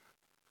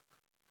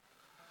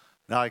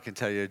Now I can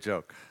tell you a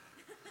joke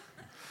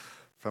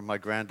from my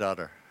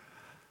granddaughter.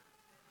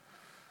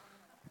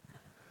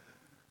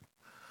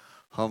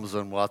 Holmes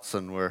and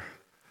Watson were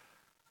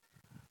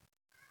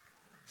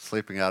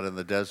sleeping out in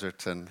the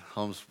desert, and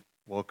Holmes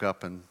woke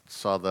up and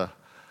saw the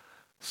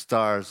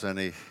stars, and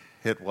he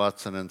hit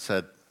Watson and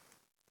said,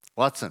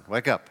 "Watson,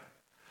 wake up."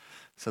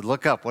 He said,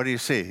 "Look up, what do you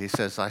see?" He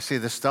says, "I see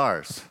the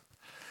stars."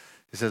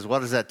 He says, "What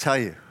does that tell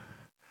you?"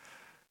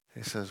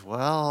 He says,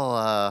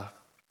 "Well,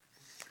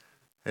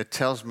 it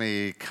tells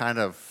me kind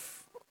of,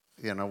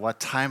 what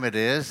time it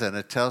is, and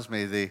it tells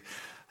me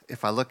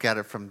if I look at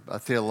it from a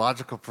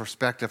theological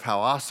perspective,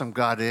 how awesome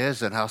God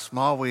is and how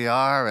small we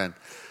are,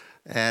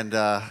 and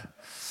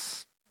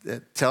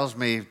it tells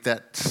me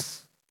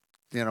that,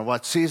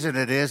 what season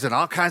it is and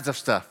all kinds of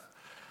stuff."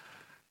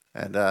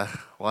 And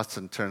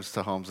Watson turns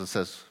to Holmes and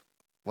says,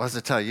 "What does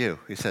it tell you?"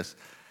 He says,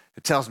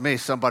 "It tells me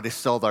somebody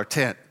stole our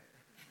tent."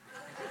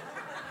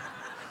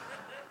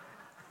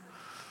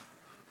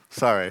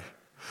 Sorry.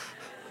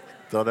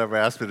 Don't ever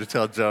ask me to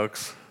tell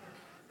jokes.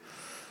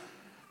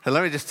 Hey,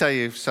 let me just tell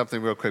you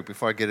something real quick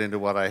before I get into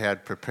what I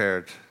had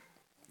prepared.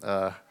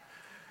 And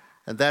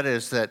that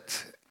is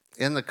that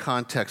in the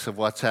context of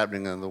what's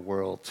happening in the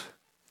world,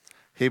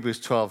 Hebrews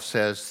 12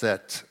 says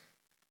that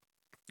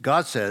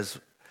God says,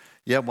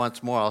 "Yet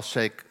once more I'll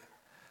shake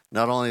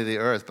not only the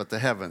earth but the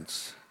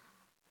heavens."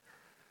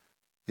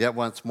 Yet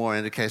once more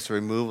indicates the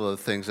removal of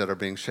the things that are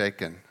being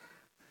shaken,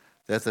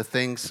 that the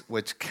things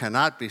which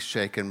cannot be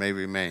shaken may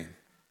remain.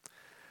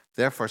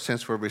 Therefore,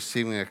 since we're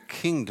receiving a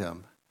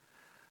kingdom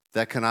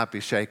that cannot be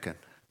shaken,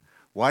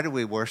 why do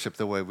we worship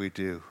the way we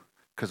do?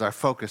 Because our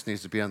focus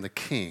needs to be on the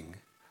King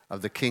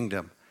of the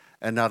kingdom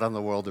and not on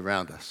the world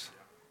around us.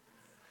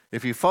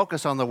 If you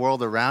focus on the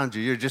world around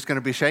you, you're just going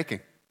to be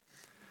shaking.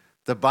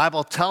 The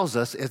Bible tells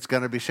us it's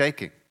going to be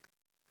shaking.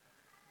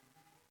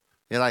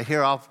 And I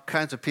hear all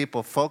kinds of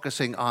people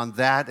focusing on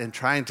that and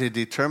trying to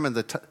determine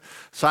the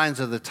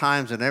signs of the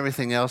times and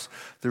everything else.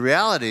 The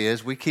reality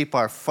is we keep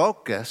our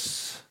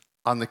focus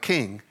on the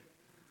King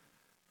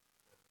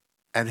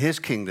and his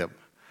kingdom.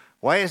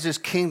 Why is his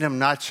kingdom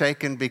not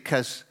shaken?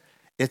 Because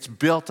it's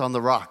built on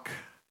the rock,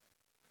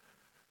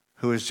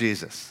 who is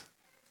Jesus.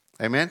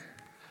 Amen?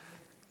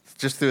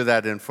 Just threw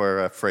that in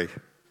for free.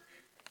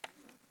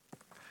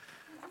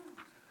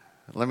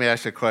 Let me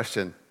ask you a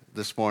question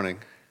this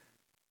morning.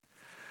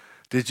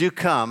 Did you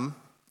come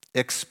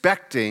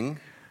expecting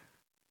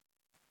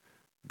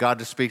God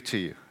to speak to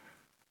you?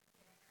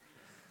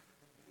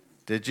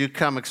 Did you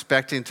come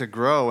expecting to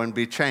grow and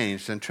be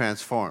changed and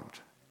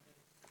transformed?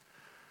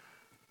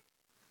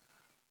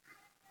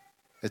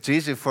 It's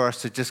easy for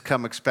us to just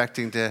come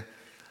expecting to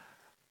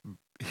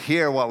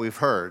hear what we've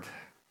heard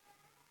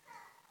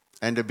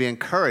and to be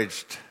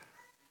encouraged,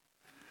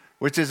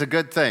 which is a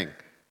good thing.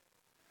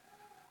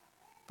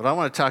 But I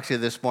want to talk to you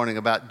this morning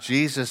about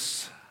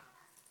Jesus'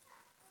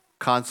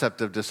 concept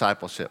of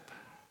discipleship.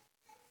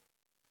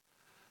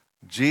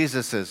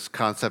 Jesus'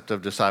 concept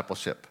of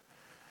discipleship.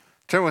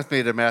 Turn with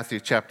me to Matthew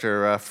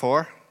chapter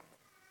 4,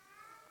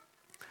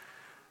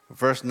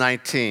 verse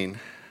 19.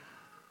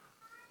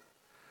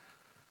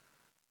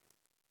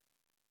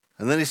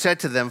 And then he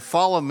said to them,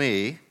 "Follow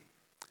me,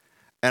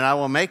 and I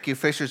will make you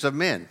fishers of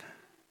men."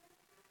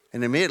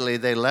 And immediately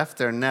they left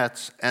their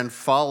nets and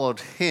followed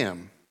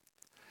him.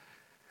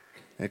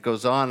 It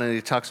goes on and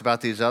he talks about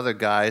these other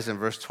guys in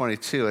verse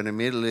 22. And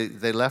immediately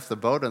they left the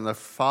boat and the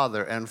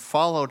Father and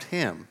followed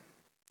him.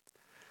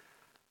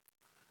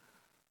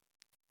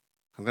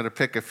 I'm going to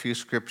pick a few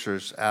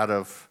scriptures out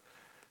of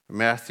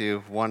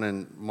Matthew, one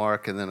in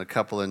Mark, and then a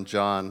couple in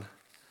John,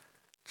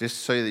 just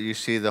so that you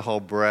see the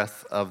whole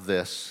breadth of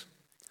this.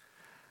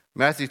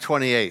 Matthew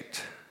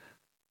 28,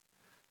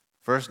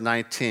 verse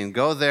 19.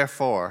 "Go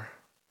therefore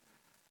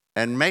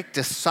and make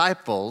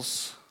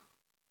disciples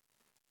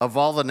of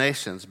all the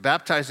nations,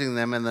 baptizing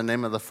them in the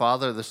name of the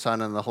Father, the Son,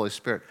 and the Holy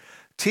Spirit,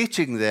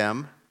 teaching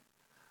them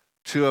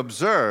to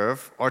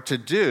observe or to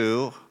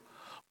do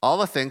all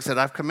the things that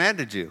I've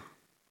commanded you.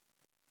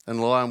 And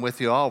lo, I'm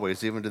with you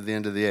always, even to the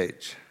end of the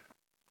age."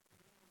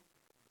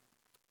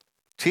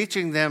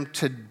 Teaching them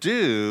to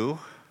do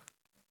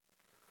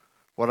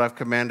what I've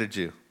commanded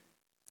you.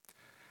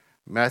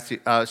 Mark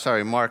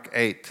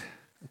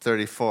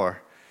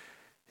 8:34.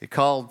 He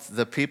called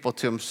the people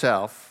to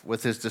himself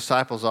with his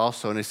disciples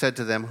also, and he said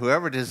to them,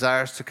 "Whoever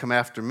desires to come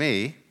after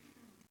me,"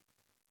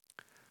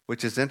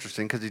 which is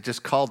interesting because he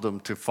just called them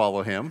to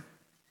follow him,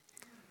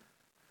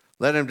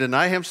 "let him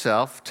deny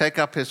himself, take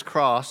up his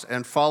cross,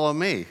 and follow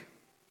me.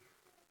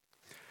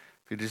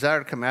 If you desire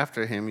to come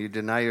after him, you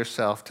deny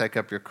yourself, take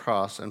up your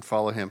cross, and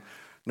follow him."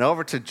 Now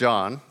over to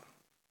John,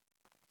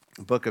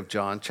 book of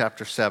John,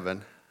 chapter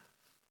 7.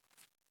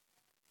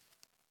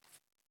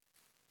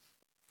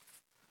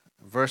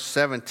 Verse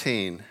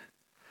 17,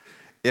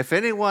 "If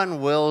anyone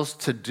wills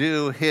to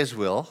do his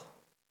will,"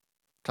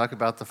 talk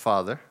about the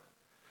Father,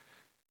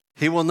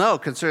 "he will know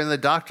concerning the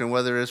doctrine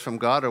whether it is from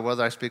God or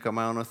whether I speak on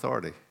my own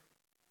authority."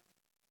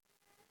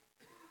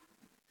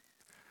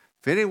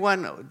 If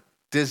anyone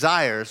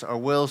desires or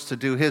wills to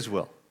do his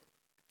will,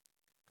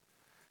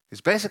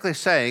 He's basically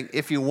saying,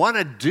 if you want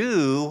to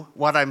do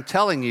what I'm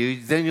telling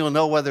you, then you'll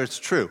know whether it's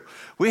true.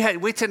 We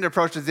tend to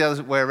approach it the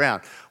other way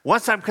around.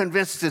 Once I'm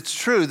convinced it's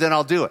true, then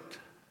I'll do it.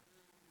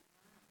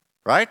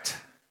 Right?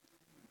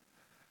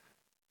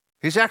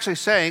 He's actually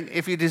saying,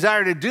 if you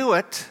desire to do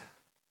it,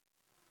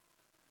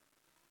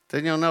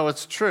 then you'll know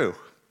it's true.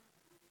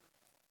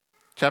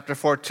 Chapter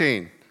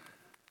 14,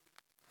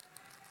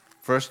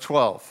 verse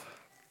 12.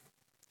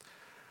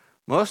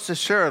 Most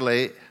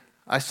assuredly,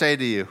 I say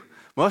to you,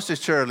 most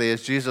assuredly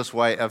is Jesus'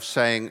 way of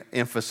saying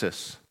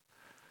emphasis.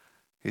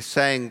 He's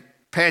saying,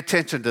 pay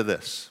attention to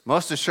this.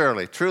 Most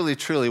assuredly, truly,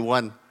 truly,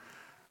 one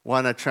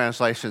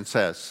translation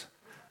says.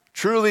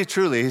 Truly,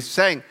 truly. He's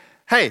saying,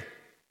 hey,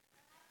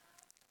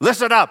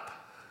 listen up.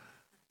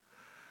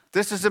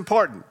 This is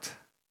important.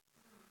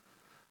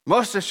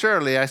 Most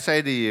assuredly, I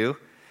say to you,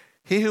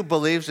 he who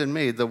believes in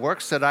me, the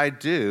works that I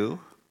do,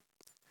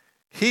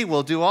 he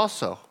will do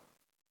also.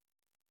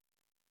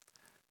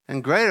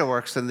 And greater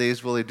works than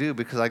these will he do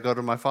because I go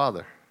to my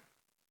Father.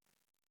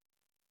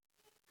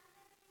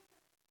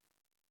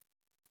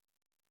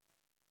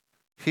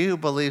 He who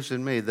believes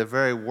in me, the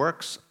very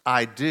works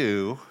I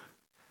do,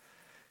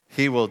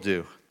 he will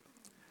do.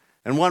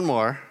 And one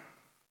more,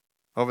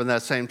 over in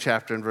that same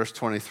chapter in verse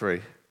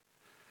 23.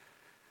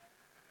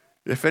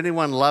 If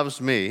anyone loves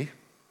me,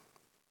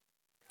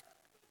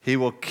 he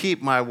will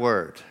keep my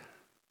word.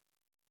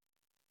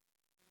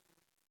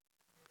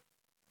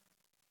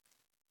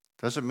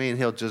 Doesn't mean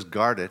he'll just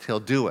guard it,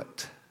 he'll do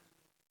it.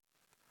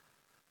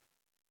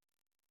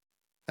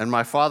 And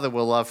my Father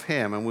will love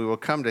him, and we will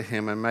come to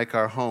him and make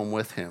our home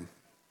with him.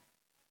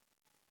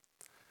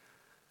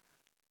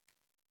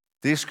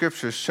 These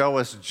scriptures show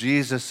us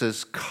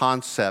Jesus'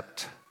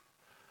 concept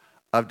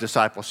of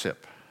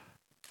discipleship.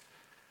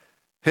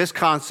 His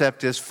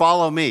concept is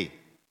follow me.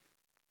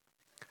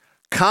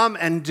 Come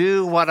and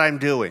do what I'm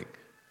doing.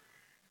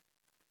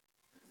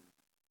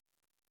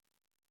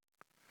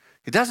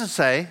 He doesn't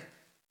say,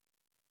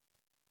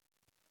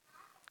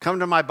 come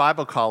to my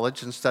Bible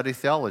college and study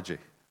theology.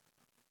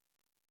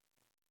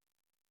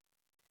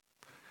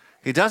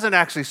 He doesn't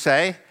actually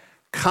say,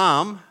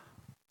 come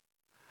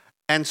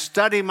and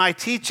study my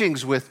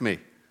teachings with me.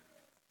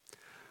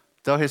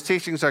 Though his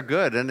teachings are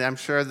good, and I'm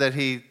sure that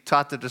he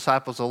taught the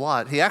disciples a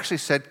lot, he actually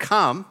said,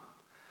 come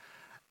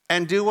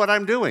and do what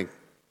I'm doing.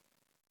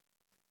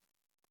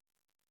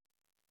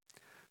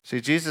 See,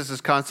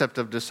 Jesus' concept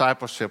of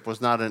discipleship was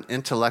not an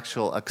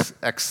intellectual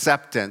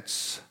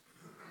acceptance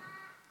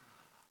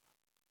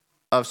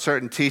of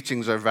certain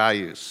teachings or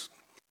values.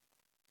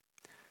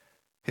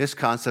 His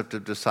concept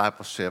of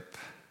discipleship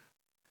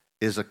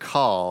is a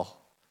call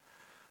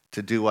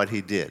to do what he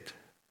did.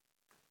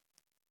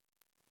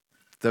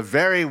 The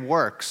very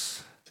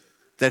works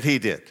that he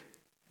did.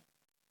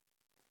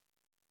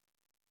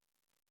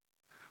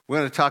 We're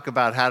going to talk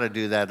about how to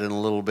do that in a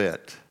little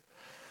bit.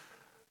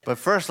 But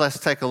first, let's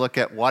take a look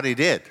at what he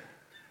did.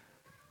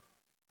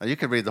 Now, you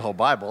can read the whole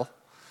Bible,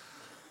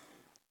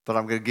 but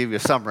I'm going to give you a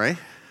summary.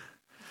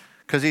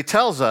 Because he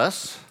tells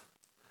us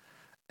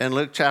in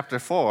Luke chapter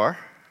 4,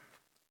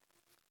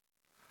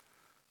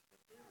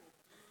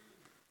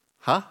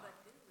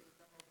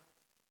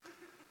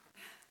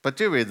 But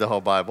do read the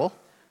whole Bible.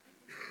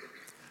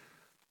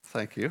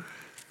 Thank you.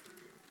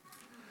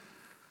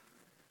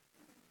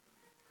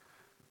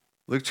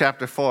 Luke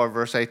chapter 4,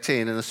 verse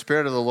 18, and the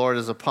Spirit of the Lord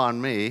is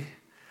upon me,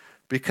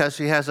 because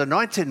he has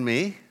anointed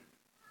me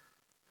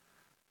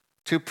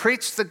to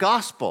preach the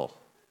gospel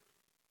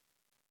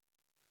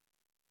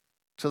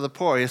to the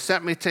poor. He has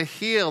sent me to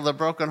heal the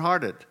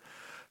brokenhearted,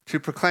 to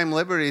proclaim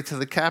liberty to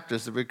the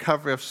captives, the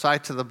recovery of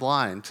sight to the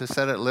blind, to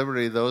set at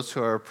liberty those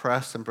who are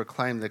oppressed, and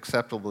proclaim the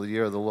acceptable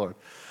year of the Lord.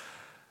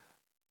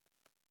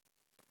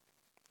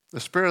 The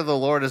Spirit of the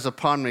Lord is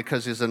upon me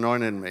because he's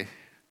anointed me.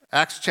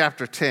 Acts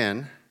chapter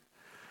 10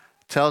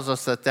 tells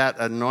us that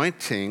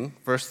anointing,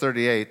 verse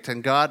 38,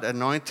 and God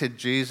anointed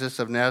Jesus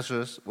of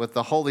Nazareth with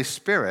the Holy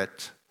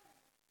Spirit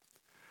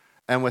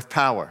and with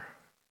power,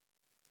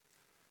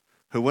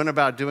 who went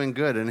about doing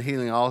good and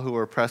healing all who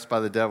were oppressed by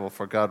the devil,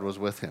 for God was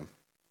with him.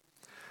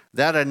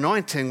 That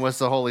anointing was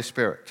the Holy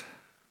Spirit.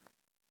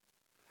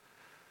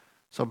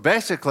 So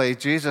basically,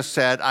 Jesus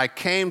said, I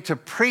came to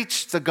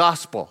preach the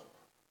gospel.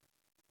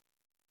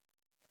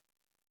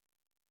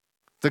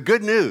 The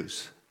good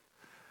news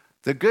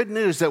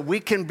that we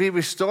can be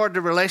restored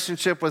to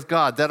relationship with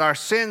God, that our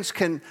sins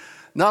can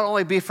not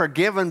only be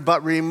forgiven,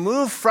 but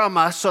removed from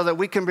us so that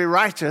we can be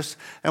righteous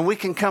and we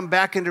can come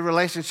back into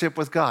relationship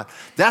with God.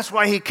 That's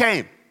why he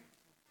came.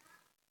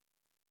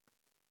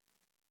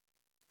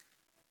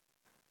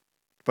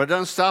 But it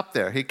doesn't stop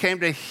there. He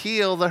came to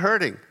heal the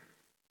hurting.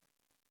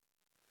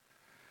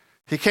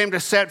 He came to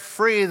set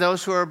free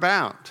those who are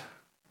bound.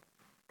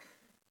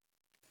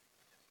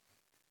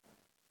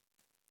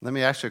 Let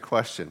me ask you a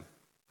question.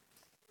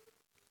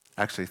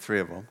 Actually, 3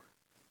 of them.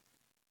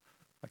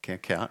 I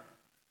can't count.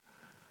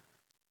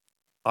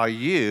 Are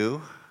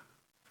you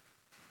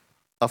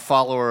a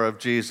follower of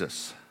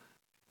Jesus?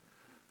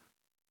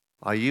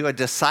 Are you a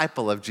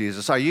disciple of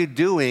Jesus? Are you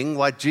doing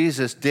what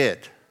Jesus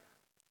did?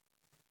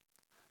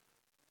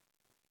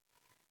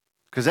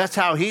 Because that's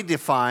how he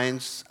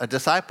defines a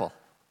disciple.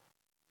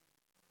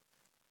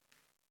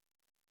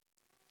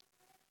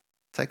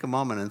 Take a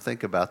moment and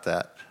think about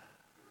that.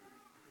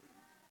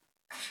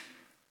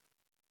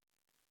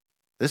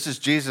 This is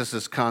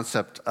Jesus'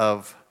 concept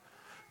of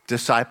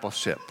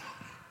discipleship.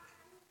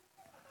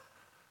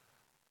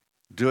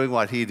 Doing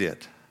what he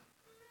did.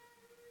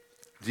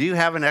 Do you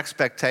have an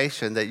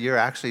expectation that you're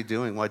actually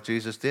doing what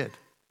Jesus did?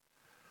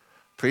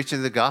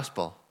 Preaching the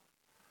gospel,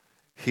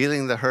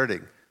 healing the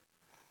hurting,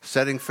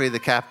 setting free the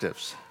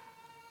captives.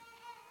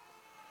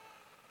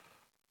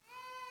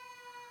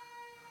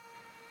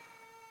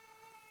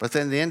 But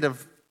then the end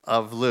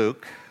of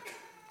Luke,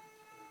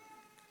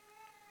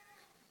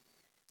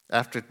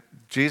 after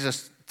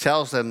Jesus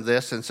tells them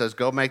this and says,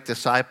 go make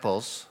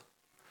disciples,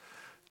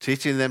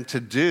 teaching them to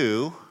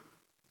do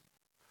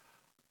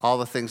all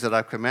the things that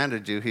I've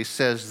commanded you, he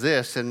says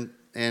this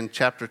in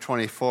chapter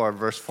 24,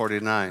 verse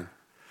 49.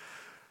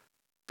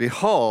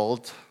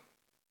 Behold,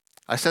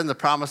 I send the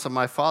promise of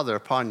my Father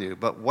upon you,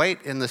 but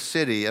wait in the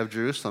city of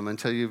Jerusalem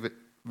until you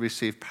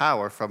receive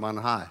power from on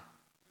high.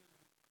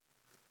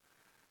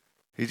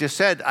 He just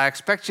said, I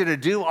expect you to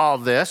do all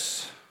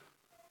this.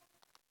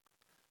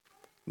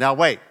 Now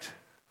wait.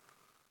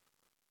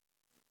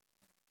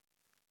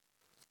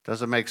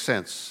 Doesn't make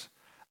sense.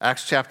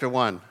 Acts chapter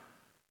 1,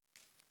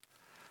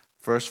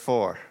 verse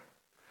 4.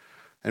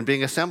 And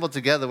being assembled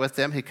together with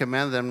them, he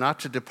commanded them not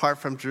to depart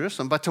from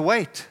Jerusalem, but to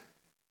wait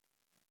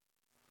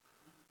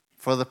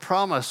for the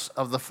promise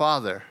of the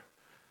Father,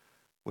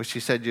 which he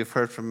said, you've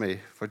heard from me.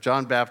 For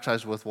John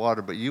baptized with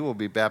water, but you will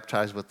be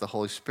baptized with the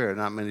Holy Spirit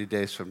not many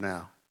days from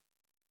now.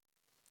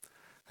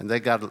 And they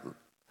got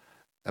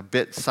a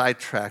bit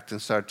sidetracked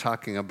and started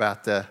talking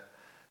about the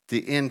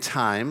end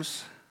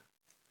times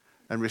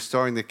and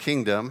restoring the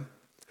kingdom.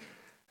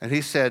 And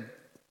he said,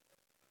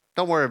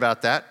 don't worry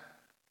about that,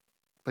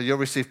 but you'll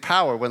receive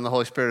power when the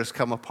Holy Spirit has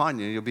come upon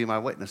you. You'll be my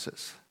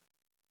witnesses.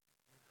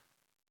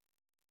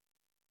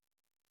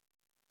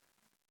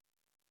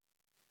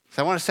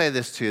 So I want to say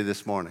this to you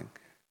this morning.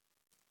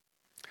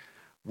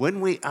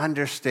 When we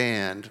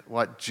understand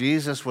what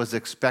Jesus was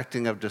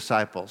expecting of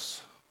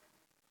disciples,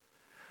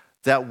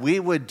 that we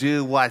would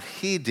do what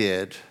he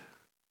did,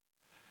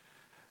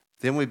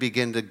 then we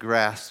begin to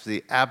grasp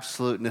the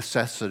absolute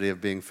necessity of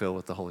being filled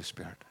with the Holy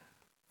Spirit.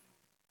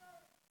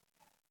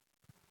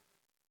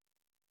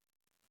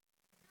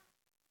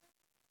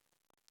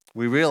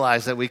 We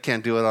realize that we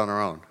can't do it on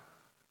our own.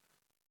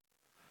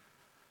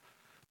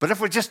 But if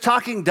we're just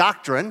talking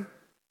doctrine,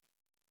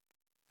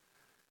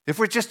 if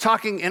we're just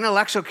talking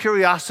intellectual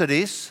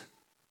curiosities,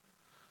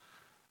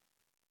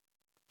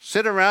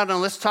 sit around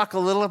and let's talk a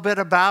little bit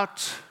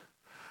about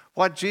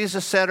what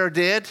Jesus said or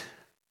did.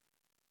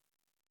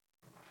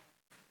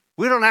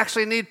 We don't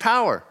actually need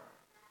power.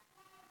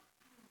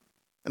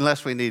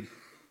 Unless we need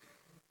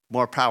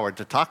more power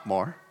to talk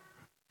more.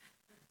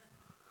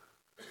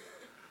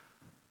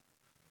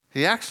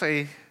 He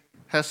actually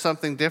has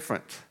something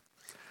different.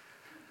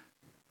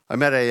 I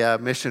met a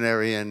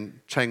missionary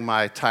in Chiang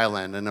Mai,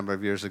 Thailand, a number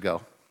of years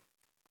ago.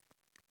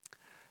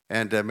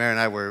 And Mary and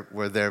I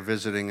were there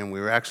visiting, and we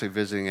were actually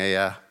visiting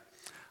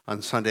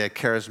on Sunday a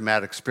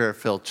charismatic,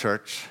 spirit-filled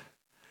church.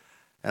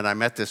 And I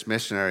met this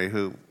missionary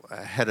who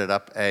headed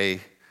up a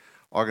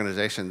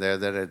organization there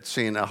that had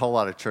seen a whole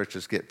lot of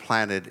churches get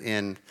planted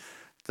in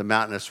the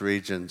mountainous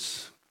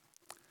regions.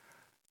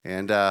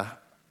 And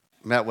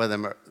met with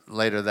him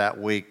later that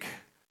week,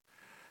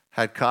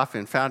 had coffee,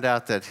 and found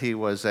out that he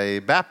was a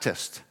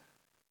Baptist.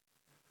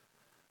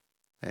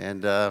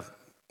 And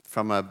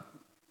from a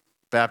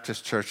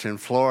Baptist church in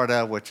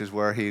Florida, which is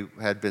where he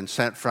had been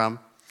sent from.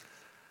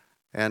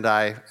 And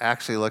I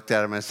actually looked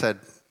at him and said,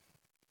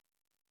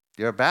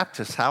 you're a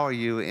Baptist, how are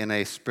you in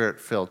a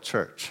spirit-filled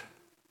church?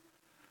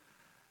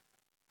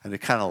 And he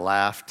kind of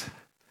laughed.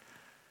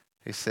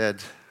 He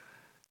said,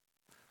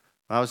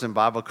 when I was in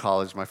Bible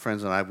college, my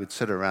friends and I would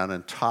sit around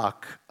and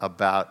talk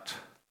about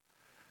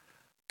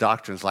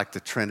doctrines like the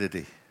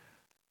Trinity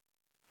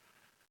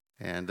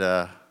and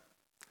the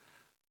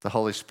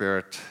Holy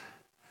Spirit.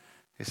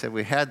 He said,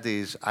 we had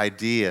these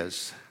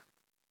ideas.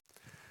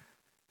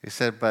 He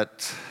said,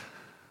 but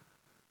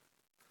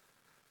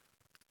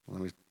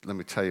let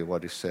me tell you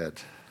what he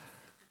said.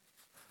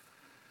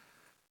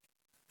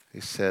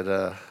 He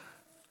said,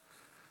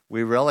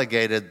 we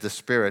relegated the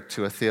Spirit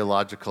to a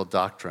theological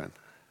doctrine.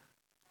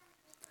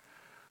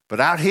 But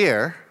out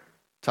here,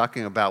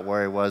 talking about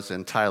where he was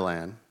in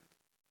Thailand,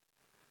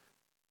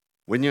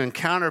 when you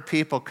encounter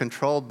people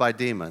controlled by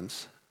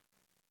demons,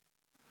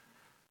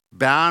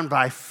 bound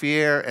by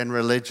fear and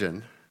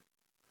religion,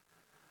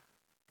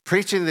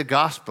 preaching the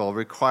gospel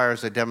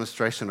requires a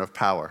demonstration of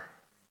power.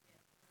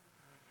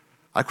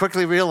 I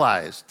quickly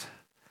realized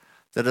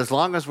that as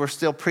long as we're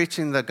still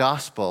preaching the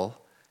gospel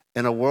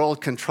in a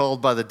world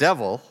controlled by the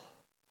devil,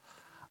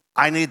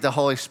 I need the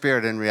Holy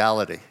Spirit in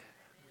reality,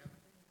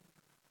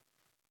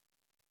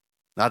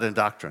 not in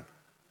doctrine.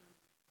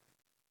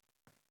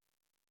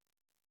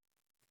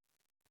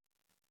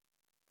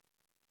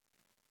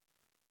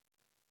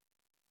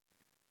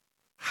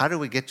 How do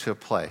we get to a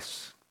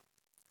place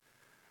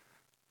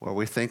where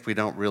we think we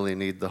don't really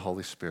need the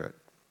Holy Spirit.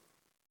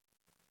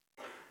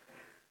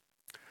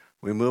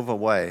 We move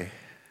away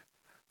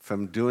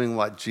from doing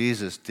what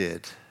Jesus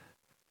did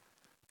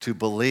to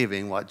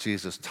believing what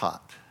Jesus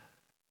taught.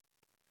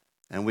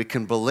 And we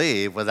can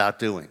believe without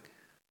doing.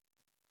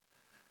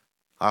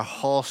 Our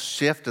whole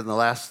shift in the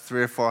last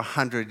 300 or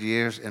 400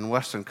 years in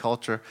Western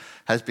culture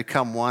has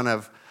become one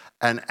of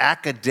an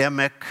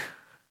academic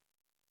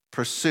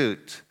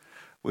pursuit.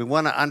 We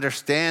want to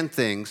understand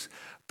things,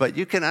 but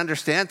you can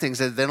understand things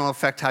that they don't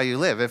affect how you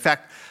live. In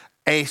fact,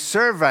 a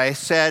survey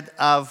said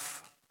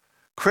of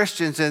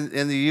Christians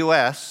in the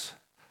U.S.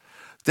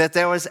 that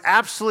there was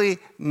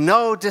absolutely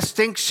no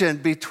distinction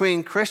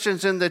between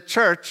Christians in the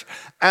church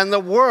and the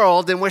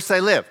world in which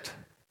they lived.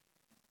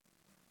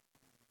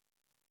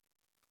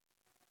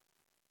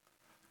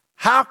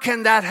 How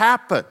can that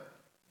happen?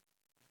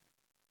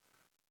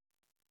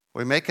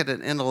 We make it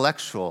an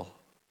intellectual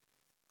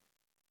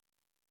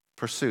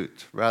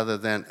pursuit rather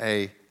than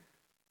a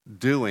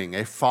doing,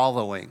 a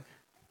following.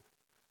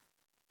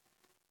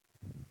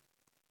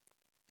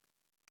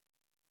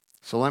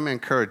 So let me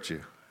encourage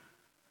you.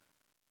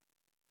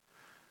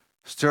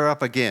 Stir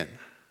up again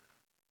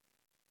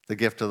the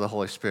gift of the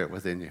Holy Spirit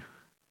within you.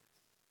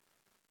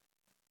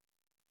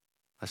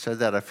 I said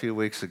that a few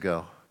weeks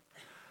ago.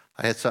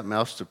 I had something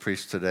else to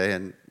preach today,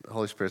 and the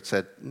Holy Spirit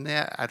said,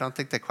 nah, I don't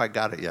think they quite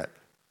got it yet.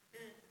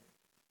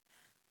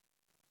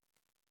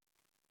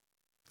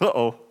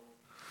 Uh-oh.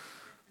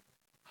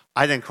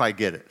 I didn't quite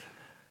get it.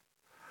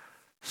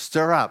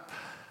 Stir up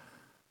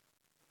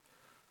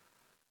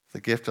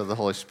the gift of the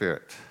Holy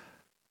Spirit.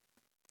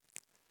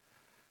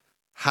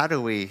 How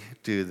do we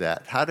do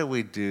that? How do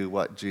we do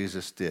what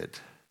Jesus did?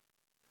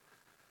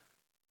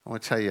 I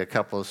want to tell you a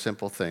couple of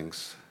simple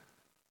things.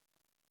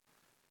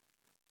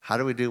 How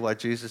do we do what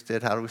Jesus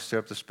did? How do we stir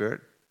up the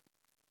Spirit?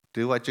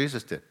 Do what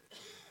Jesus did.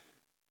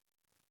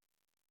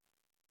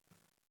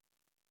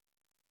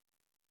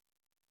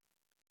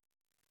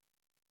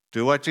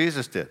 Do what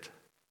Jesus did.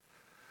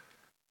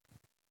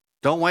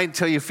 Don't wait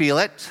until you feel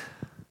it.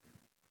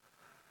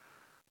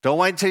 Don't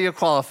wait until you're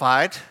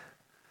qualified.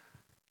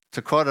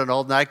 To quote an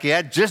old Nike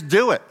ad, just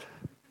do it.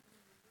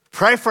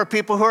 Pray for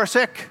people who are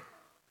sick.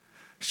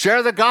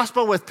 Share the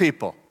gospel with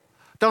people.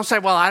 Don't say,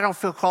 well, I don't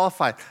feel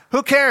qualified.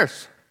 Who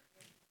cares?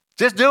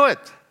 Just do it.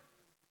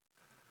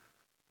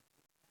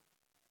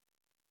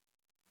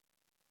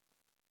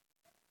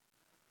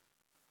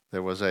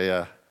 There was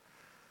a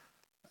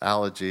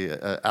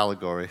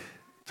allegory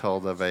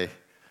told of a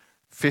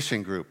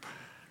fishing group.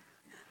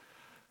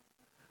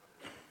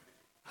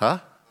 Huh?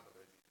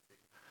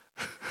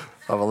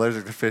 Of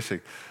allergic to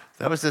fishing.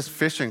 That was this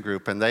fishing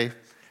group, and they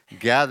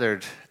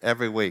gathered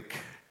every week.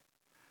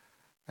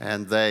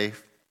 And they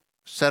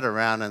sat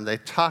around and they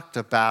talked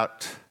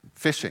about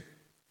fishing.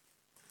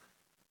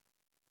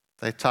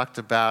 They talked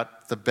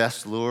about the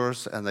best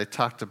lures, and they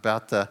talked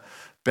about the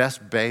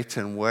best bait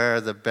and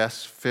where the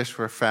best fish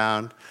were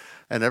found.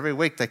 And every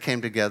week they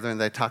came together and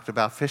they talked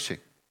about fishing.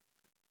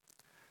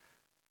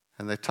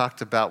 And they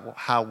talked about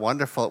how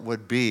wonderful it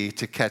would be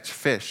to catch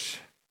fish.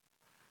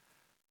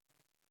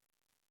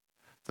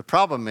 The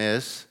problem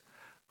is,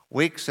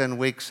 weeks and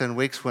weeks and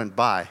weeks went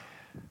by,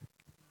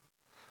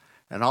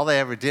 and all they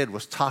ever did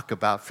was talk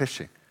about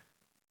fishing.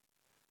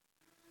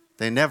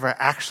 They never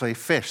actually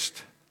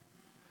fished.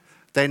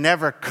 They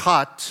never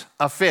caught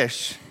a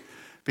fish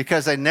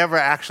because they never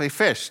actually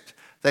fished.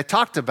 They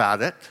talked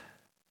about it.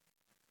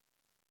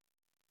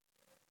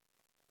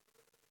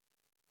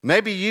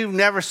 Maybe you've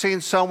never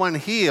seen someone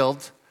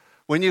healed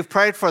when you've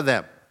prayed for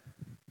them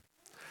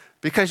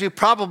because you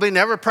probably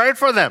never prayed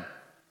for them.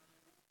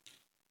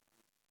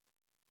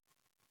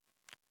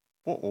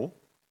 Uh-oh.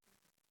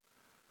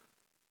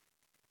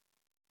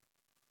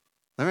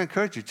 Let me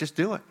encourage you, just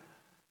do it.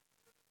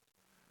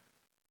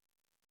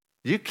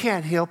 You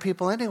can't heal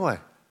people anyway.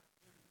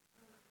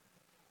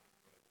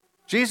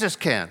 Jesus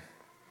can.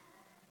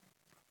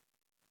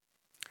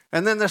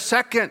 And then the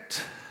second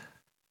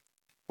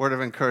word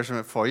of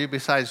encouragement for you,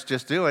 besides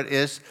just do it,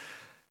 is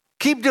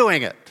keep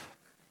doing it.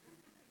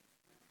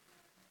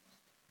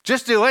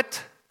 Just do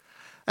it,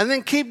 and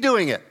then keep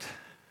doing it.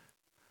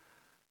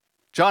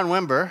 John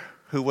Wimber,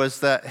 who was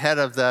the head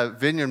of the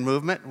Vineyard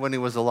Movement when he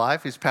was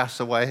alive, he's passed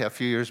away a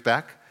few years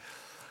back,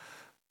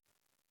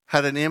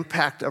 had an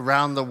impact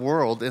around the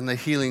world in the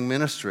healing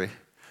ministry.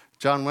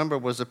 John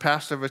Wimber was a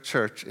pastor of a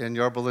church in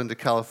Yorba Linda,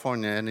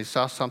 California, and he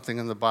saw something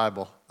in the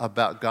Bible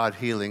about God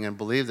healing and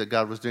believed that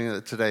God was doing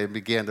it today and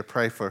began to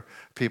pray for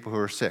people who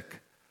were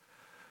sick.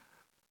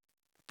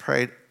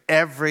 Prayed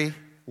every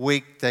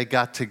week they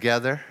got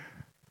together,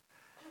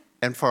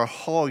 and for a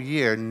whole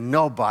year,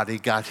 nobody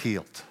got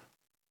healed.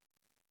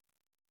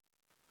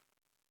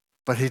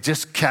 But he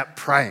just kept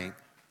praying.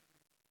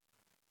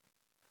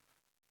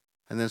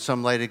 And then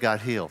some lady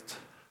got healed.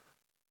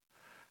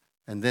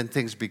 And then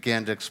things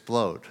began to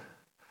explode.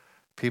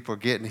 People were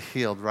getting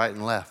healed right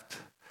and left.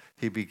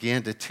 He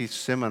began to teach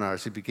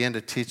seminars. He began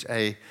to teach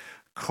a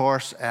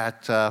course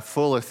at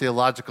Fuller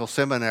Theological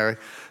Seminary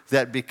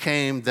that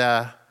became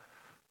the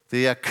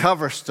the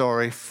cover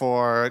story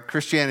for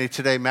Christianity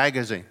Today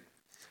magazine.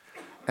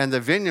 And the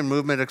Vineyard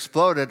movement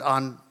exploded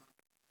on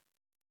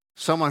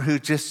someone who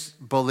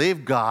just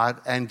believed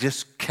God and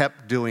just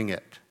kept doing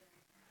it.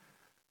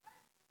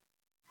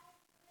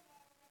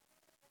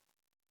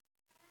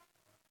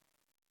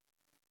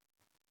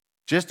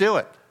 Just do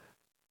it.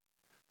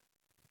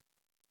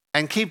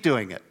 And keep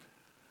doing it.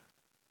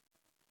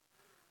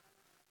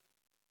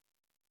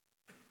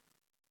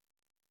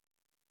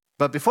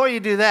 But before you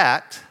do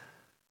that,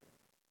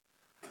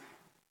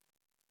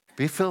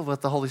 be filled with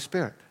the Holy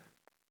Spirit.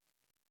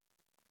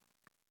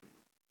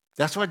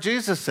 That's what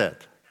Jesus said.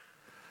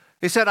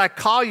 He said, I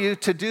call you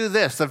to do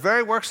this. The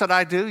very works that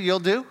I do, you'll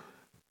do.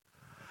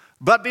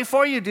 But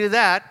before you do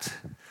that,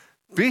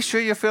 be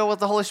sure you're filled with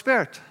the Holy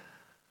Spirit.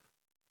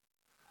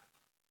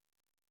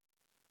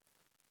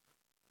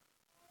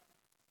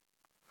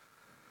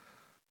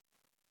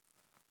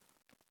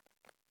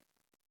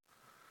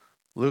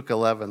 Luke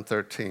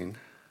 11:13.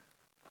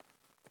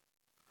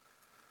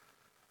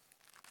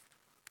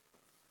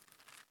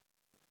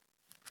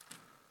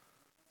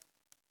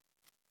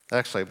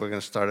 Actually, we're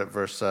going to start at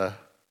verse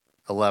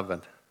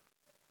 11.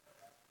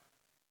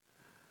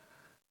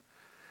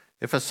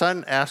 If a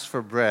son asks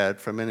for bread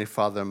from any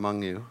father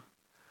among you,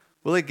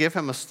 will he give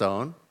him a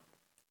stone?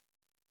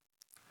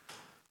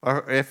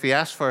 Or if he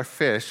asks for a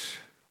fish,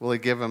 will he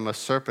give him a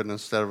serpent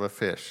instead of a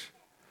fish?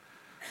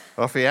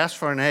 Or if he asks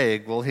for an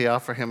egg, will he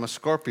offer him a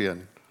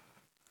scorpion?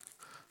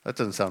 That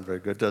doesn't sound very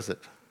good, does it?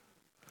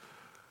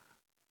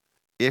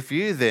 If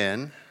you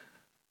then,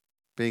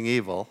 being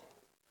evil,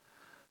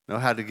 know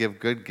how to give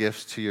good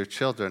gifts to your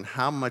children,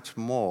 how much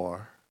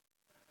more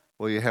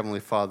will your Heavenly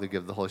Father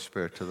give the Holy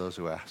Spirit to those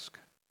who ask?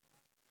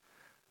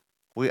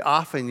 We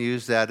often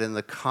use that in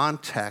the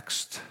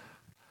context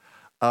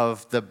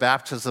of the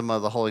baptism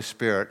of the Holy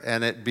Spirit,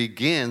 and it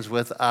begins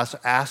with us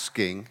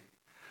asking.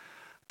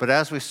 But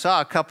as we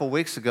saw a couple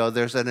weeks ago,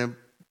 there's an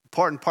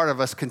important part of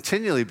us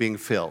continually being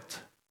filled.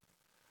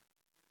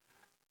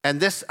 And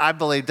this, I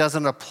believe,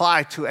 doesn't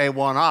apply to a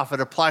one-off.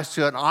 It applies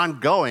to an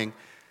ongoing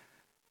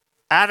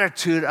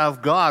attitude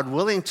of God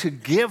willing to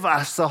give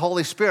us the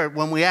Holy Spirit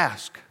when we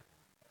ask.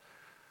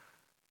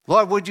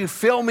 Lord, would you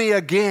fill me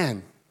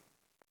again?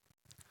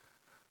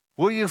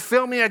 Will you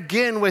fill me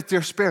again with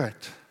your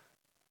Spirit?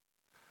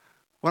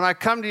 When I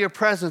come to your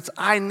presence,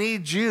 I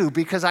need you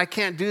because I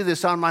can't do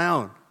this on my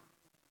own.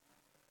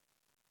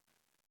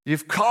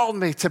 You've called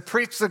me to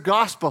preach the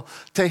gospel,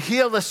 to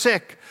heal the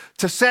sick,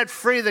 to set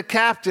free the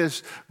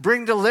captives,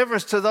 bring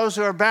deliverance to those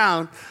who are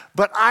bound,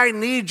 but I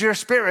need your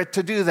Spirit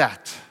to do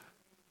that.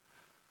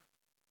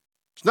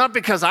 It's not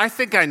because I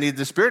think I need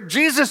the Spirit.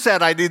 Jesus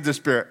said I need the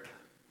Spirit.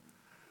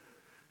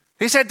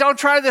 He said, don't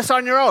try this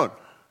on your own.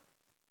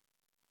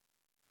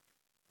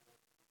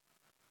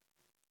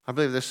 I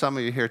believe there's some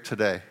of you here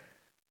today.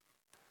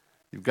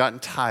 You've gotten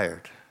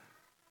tired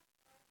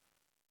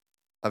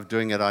of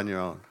doing it on your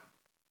own.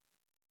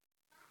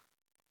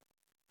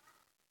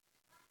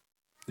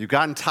 You've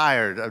gotten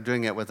tired of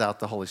doing it without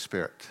the Holy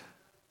Spirit.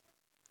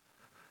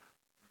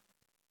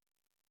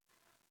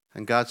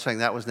 And God's saying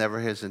that was never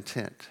his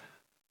intent.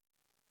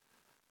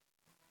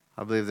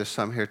 I believe there's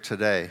some here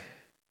today.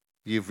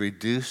 You've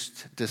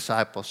reduced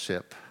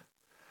discipleship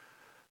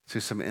to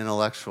some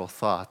intellectual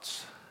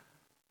thoughts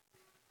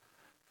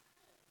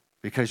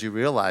because you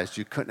realized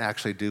you couldn't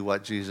actually do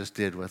what Jesus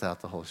did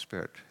without the Holy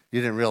Spirit.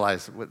 You didn't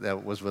realize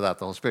that was without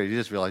the Holy Spirit. You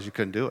just realized you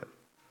couldn't do it.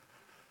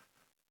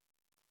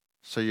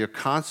 So your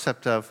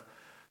concept of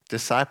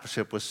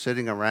discipleship was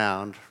sitting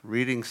around,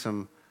 reading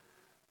some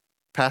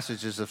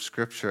passages of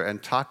Scripture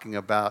and talking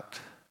about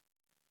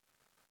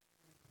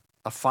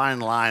a fine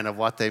line of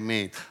what they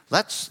mean.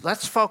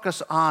 Let's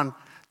focus on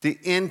the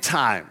end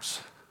times.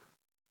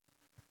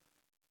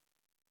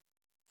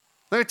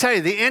 Let me tell you,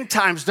 the end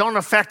times don't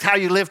affect how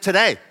you live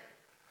today.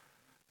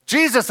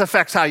 Jesus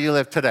affects how you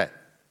live today.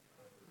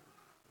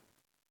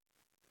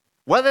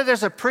 Whether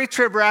there's a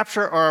pre-trib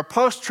rapture or a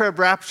post-trib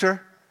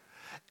rapture,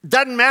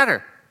 doesn't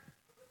matter.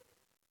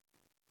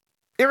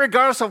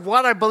 Irregardless of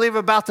what I believe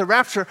about the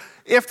rapture,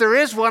 if there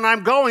is one,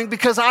 I'm going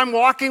because I'm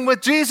walking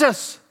with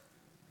Jesus.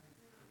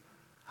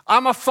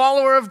 I'm a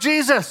follower of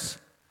Jesus.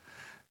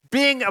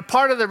 Being a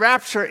part of the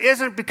rapture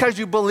isn't because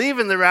you believe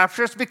in the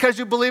rapture, it's because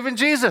you believe in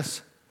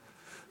Jesus.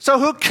 So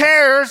who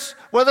cares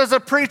whether it's a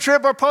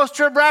pre-trib or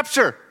post-trib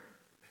rapture?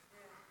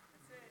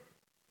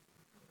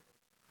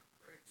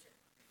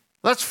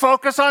 Let's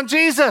focus on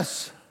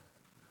Jesus.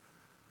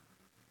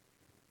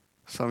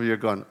 Some of you are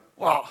going,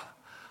 wow.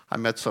 I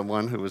met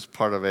someone who was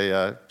part of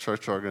a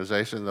church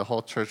organization. The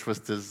whole church was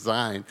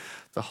designed.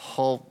 The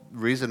whole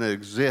reason it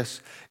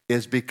exists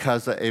is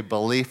because of a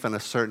belief in a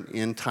certain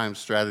end-time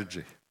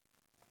strategy.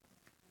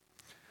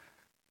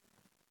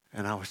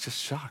 And I was just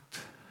shocked.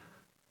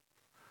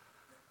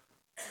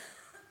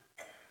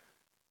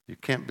 You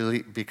can't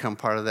become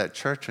part of that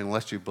church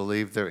unless you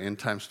believe their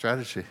end-time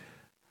strategy.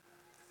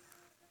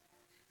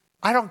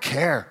 I don't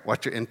care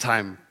what your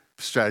end-time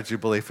strategy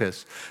belief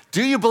is.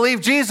 Do you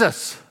believe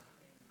Jesus?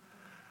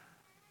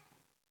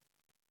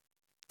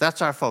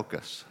 That's our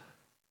focus.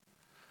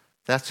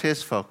 That's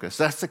his focus.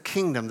 That's the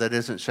kingdom that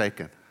isn't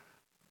shaken.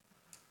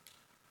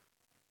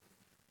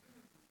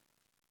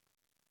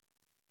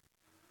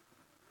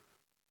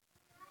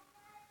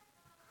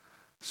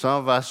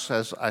 Some of us,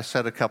 as I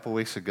said a couple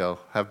weeks ago,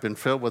 have been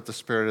filled with the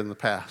Spirit in the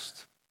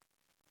past.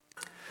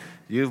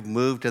 You've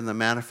moved in the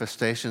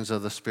manifestations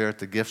of the Spirit,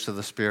 the gifts of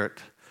the Spirit,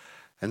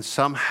 and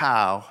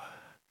somehow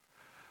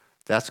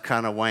that's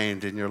kind of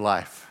waned in your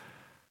life.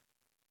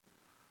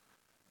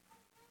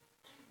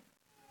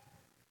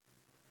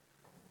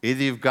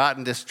 Either you've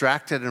gotten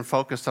distracted and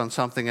focused on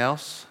something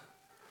else,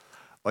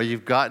 or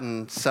you've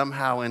gotten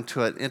somehow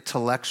into an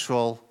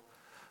intellectual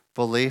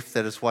belief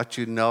that it's what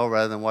you know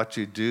rather than what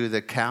you do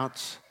that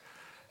counts.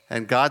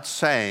 And God's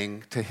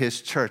saying to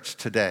his church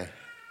today,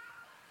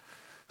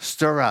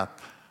 stir up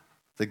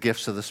the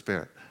gifts of the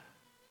Spirit.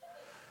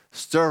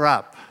 Stir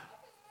up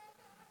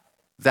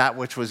that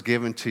which was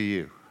given to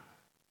you,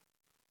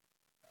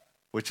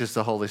 which is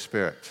the Holy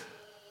Spirit.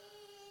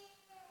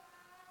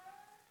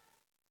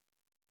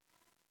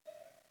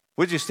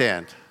 Would you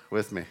stand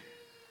with me?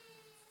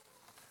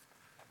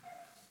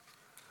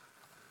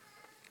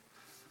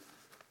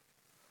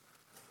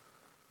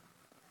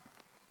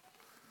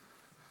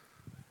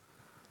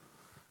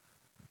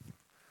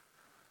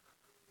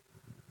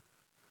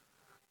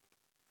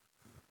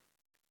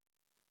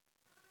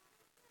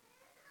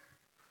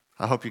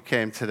 I hope you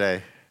came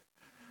today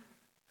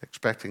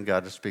expecting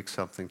God to speak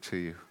something to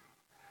you.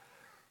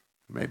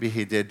 Maybe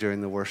he did during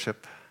the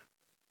worship.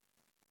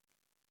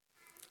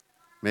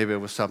 Maybe it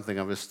was something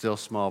of his still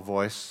small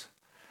voice.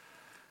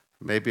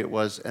 Maybe it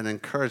was an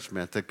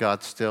encouragement that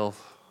God's still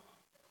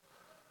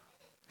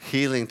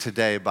healing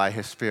today by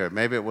his Spirit.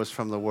 Maybe it was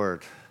from the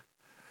Word.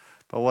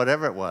 But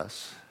whatever it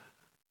was,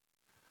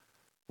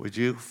 would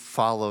you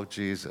follow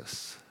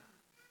Jesus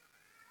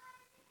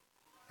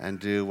and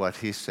do what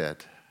he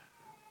said?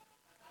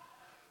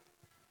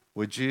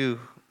 Would you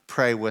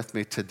pray with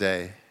me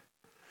today?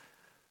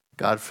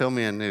 God, fill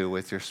me anew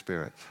with your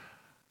Spirit.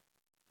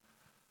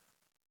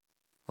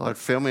 Lord,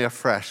 fill me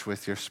afresh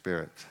with your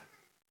Spirit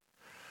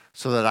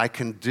so that I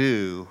can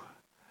do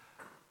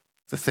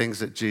the things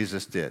that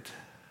Jesus did.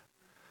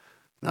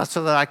 Not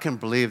so that I can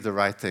believe the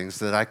right things,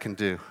 that I can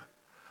do.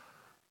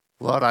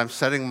 Lord, I'm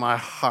setting my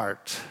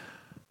heart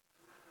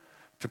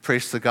to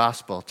preach the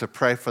gospel, to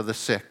pray for the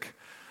sick,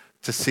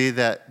 to see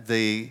that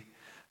the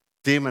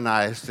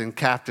demonized and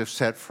captive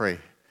set free.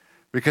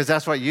 Because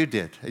that's what you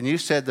did. And you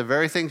said the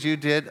very things you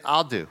did,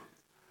 I'll do.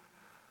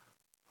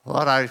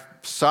 Lord, I'm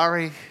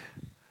sorry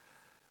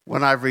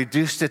when I've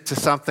reduced it to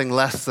something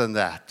less than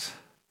that.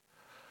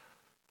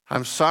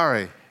 I'm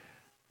sorry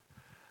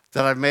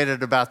that I've made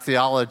it about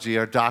theology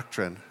or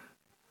doctrine.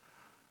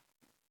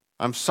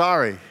 I'm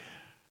sorry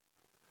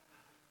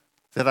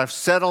that I've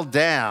settled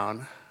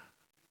down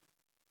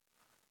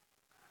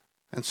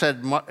and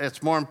said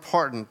it's more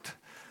important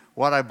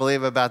what I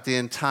believe about the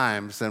end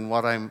times than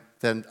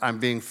I'm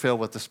being filled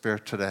with the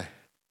Spirit today.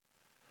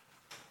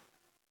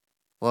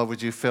 Lord,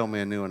 would you fill me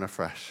anew and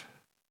afresh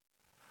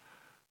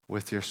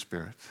with your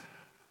Spirit?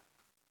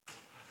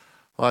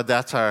 Lord,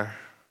 that's our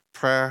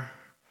prayer.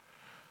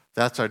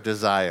 That's our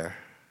desire.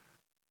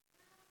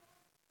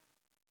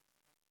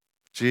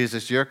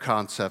 Jesus, your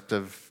concept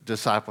of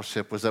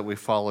discipleship was that we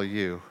follow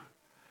you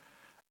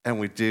and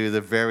we do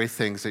the very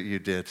things that you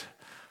did.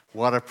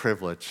 What a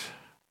privilege.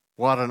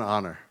 What an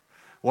honor.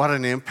 What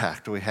an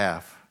impact we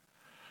have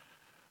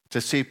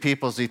to see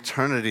people's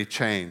eternity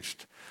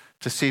changed,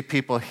 to see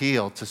people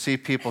healed, to see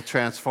people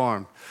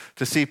transformed,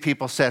 to see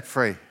people set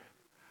free.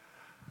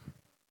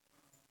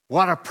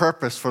 What a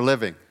purpose for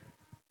living.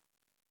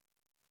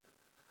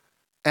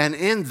 And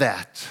in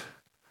that,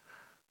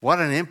 what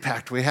an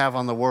impact we have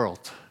on the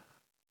world.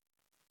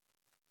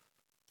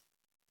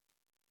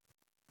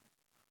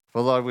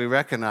 But Lord, we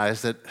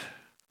recognize that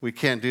we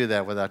can't do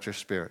that without your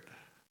Spirit.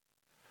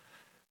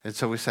 And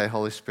so we say,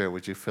 Holy Spirit,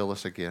 would you fill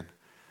us again?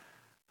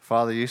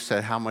 Father, you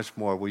said, how much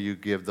more will you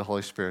give the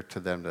Holy Spirit to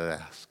them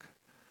that ask?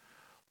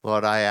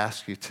 Lord, I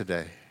ask you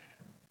today,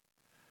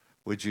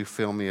 would you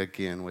fill me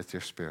again with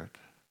your Spirit?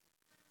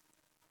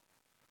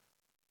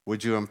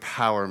 Would you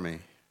empower me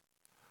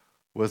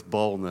with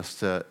boldness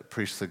to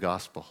preach the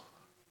gospel?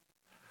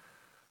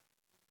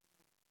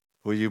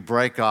 Will you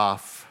break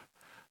off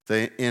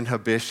the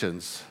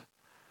inhibitions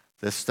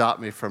that stop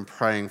me from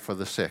praying for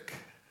the sick?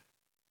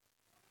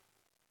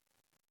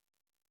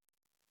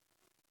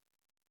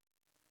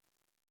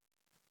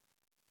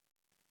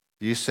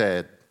 You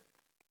said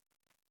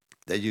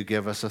that you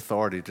give us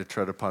authority to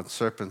tread upon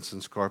serpents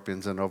and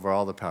scorpions and over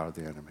all the power of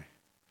the enemy.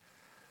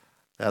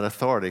 That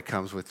authority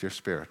comes with your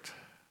Spirit.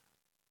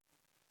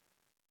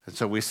 And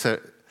so we say,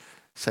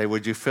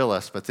 would you fill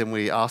us? But then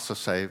we also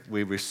say,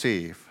 we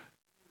receive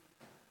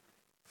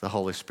the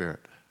Holy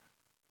Spirit.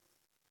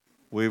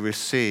 We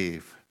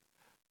receive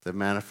the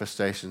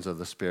manifestations of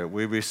the Spirit.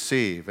 We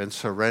receive and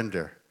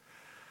surrender.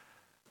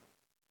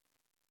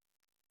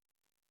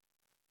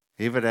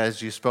 Even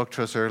as you spoke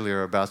to us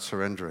earlier about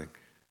surrendering,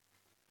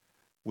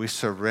 we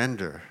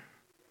surrender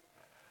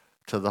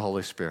to the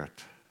Holy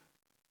Spirit.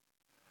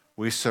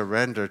 We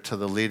surrender to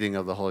the leading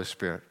of the Holy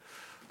Spirit.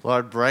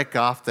 Lord, break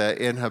off the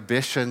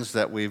inhibitions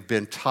that we've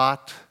been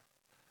taught,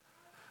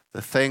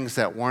 the things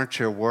that weren't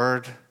your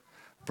word.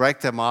 Break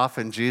them off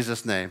in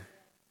Jesus' name.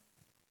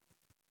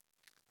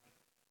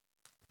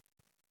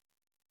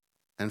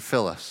 And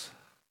fill us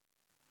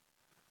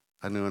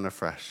anew and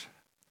afresh.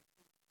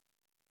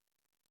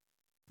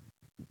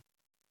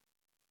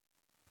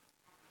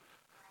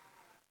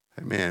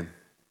 Amen.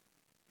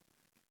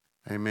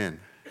 Amen.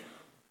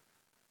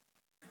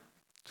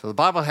 So the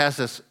Bible has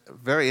this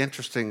very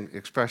interesting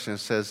expression. It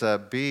says,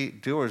 be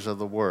doers of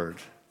the word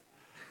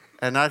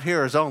and not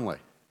hearers only,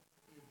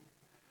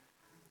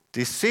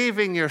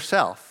 deceiving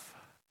yourself.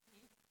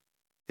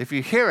 If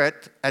you hear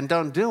it and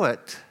don't do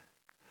it,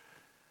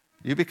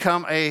 you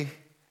become a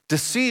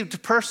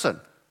deceived person.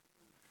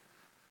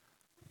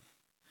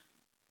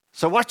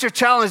 So what's your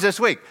challenge this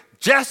week?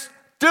 Just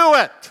do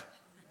it.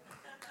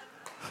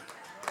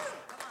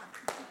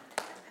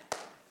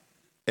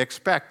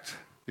 Expect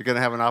you're going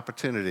to have an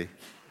opportunity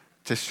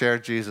to share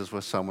Jesus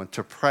with someone,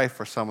 to pray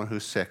for someone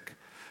who's sick,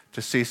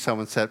 to see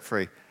someone set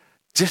free.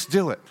 Just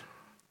do it.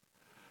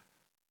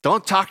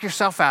 Don't talk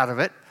yourself out of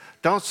it.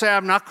 Don't say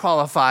I'm not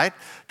qualified.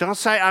 Don't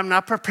say I'm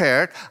not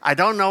prepared. I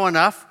don't know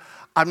enough.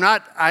 I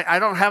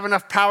don't have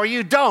enough power.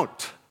 You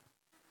don't.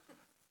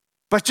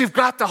 But you've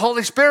got the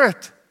Holy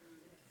Spirit.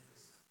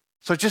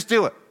 So just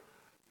do it.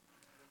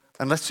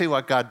 And let's see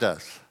what God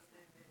does.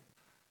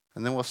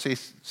 And then we'll see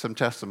some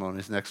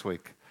testimonies next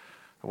week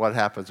of what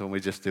happens when we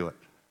just do it.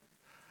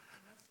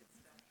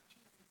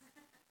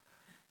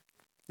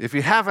 If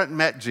you haven't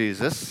met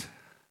Jesus,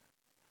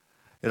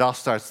 it all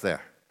starts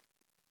there.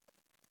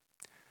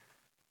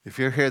 If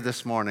you're here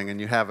this morning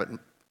and you haven't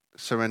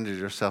surrendered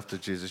yourself to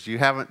Jesus, you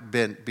haven't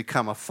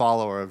become a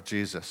follower of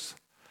Jesus.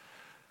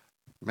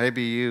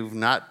 Maybe you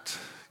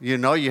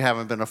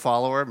haven't been a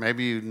follower.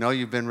 Maybe you know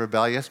you've been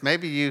rebellious.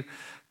 Maybe you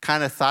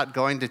kind of thought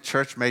going to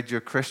church made you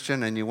a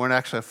Christian and you weren't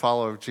actually a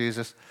follower of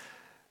Jesus.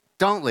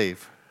 Don't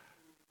leave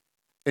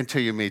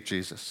until you meet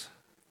Jesus.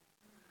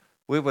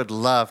 We would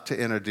love to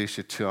introduce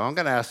you to him. I'm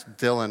going to ask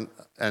Dylan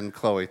and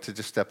Chloe to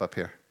just step up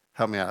here.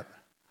 Help me out.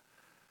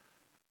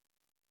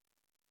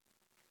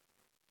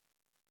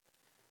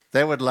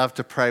 They would love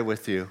to pray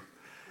with you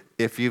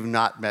if you've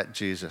not met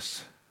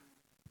Jesus.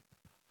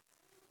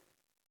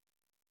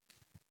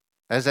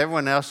 As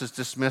everyone else is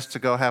dismissed to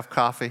go have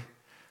coffee,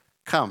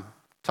 come,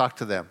 talk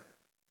to them.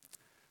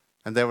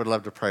 And they would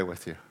love to pray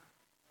with you.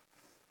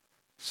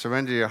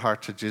 Surrender your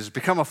heart to Jesus.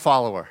 Become a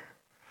follower.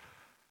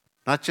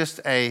 Not just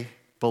a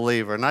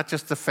believer, not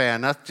just a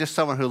fan, not just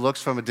someone who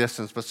looks from a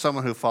distance, but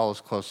someone who follows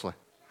closely.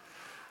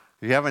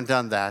 If you haven't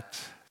done that,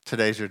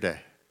 today's your day.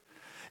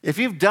 If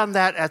you've done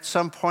that at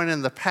some point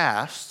in the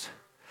past,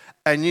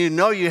 and you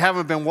know you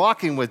haven't been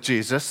walking with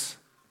Jesus,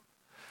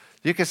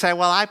 you can say,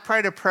 well, I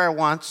prayed a prayer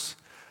once.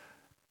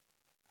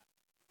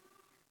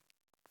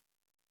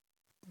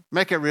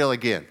 Make it real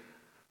again.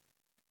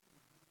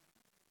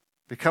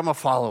 Become a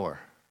follower,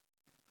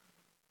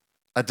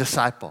 a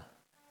disciple,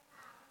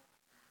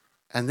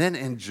 and then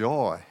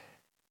enjoy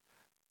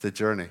the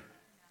journey.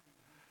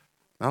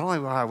 Not only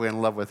are we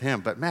in love with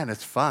him, but man,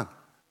 it's fun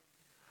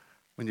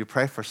when you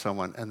pray for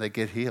someone and they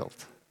get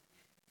healed.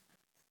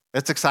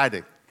 It's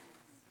exciting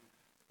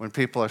when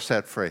people are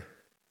set free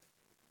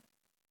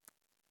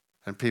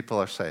and people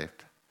are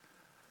saved.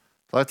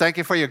 Lord, thank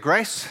you for your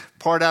grace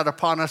poured out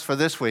upon us for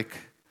this week.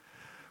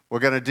 We're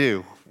going to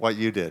do what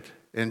you did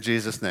in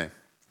Jesus' name.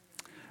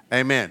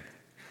 Amen.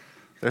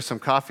 There's some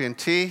coffee and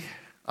tea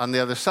on the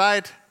other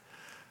side.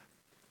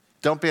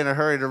 Don't be in a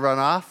hurry to run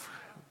off.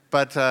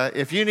 But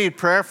if you need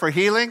prayer for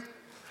healing,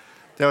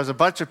 there was a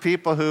bunch of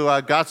people who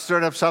got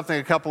stirred up something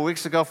a couple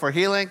weeks ago for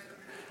healing.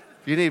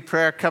 If you need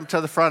prayer, come to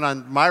the front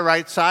on my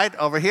right side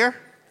over here,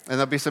 and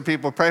there'll be some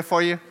people pray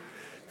for you.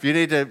 If you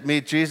need to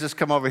meet Jesus,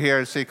 come over here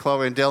and see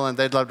Chloe and Dylan.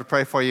 They'd love to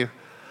pray for you.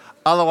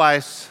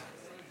 Otherwise,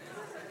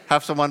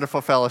 have some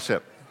wonderful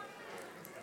fellowship.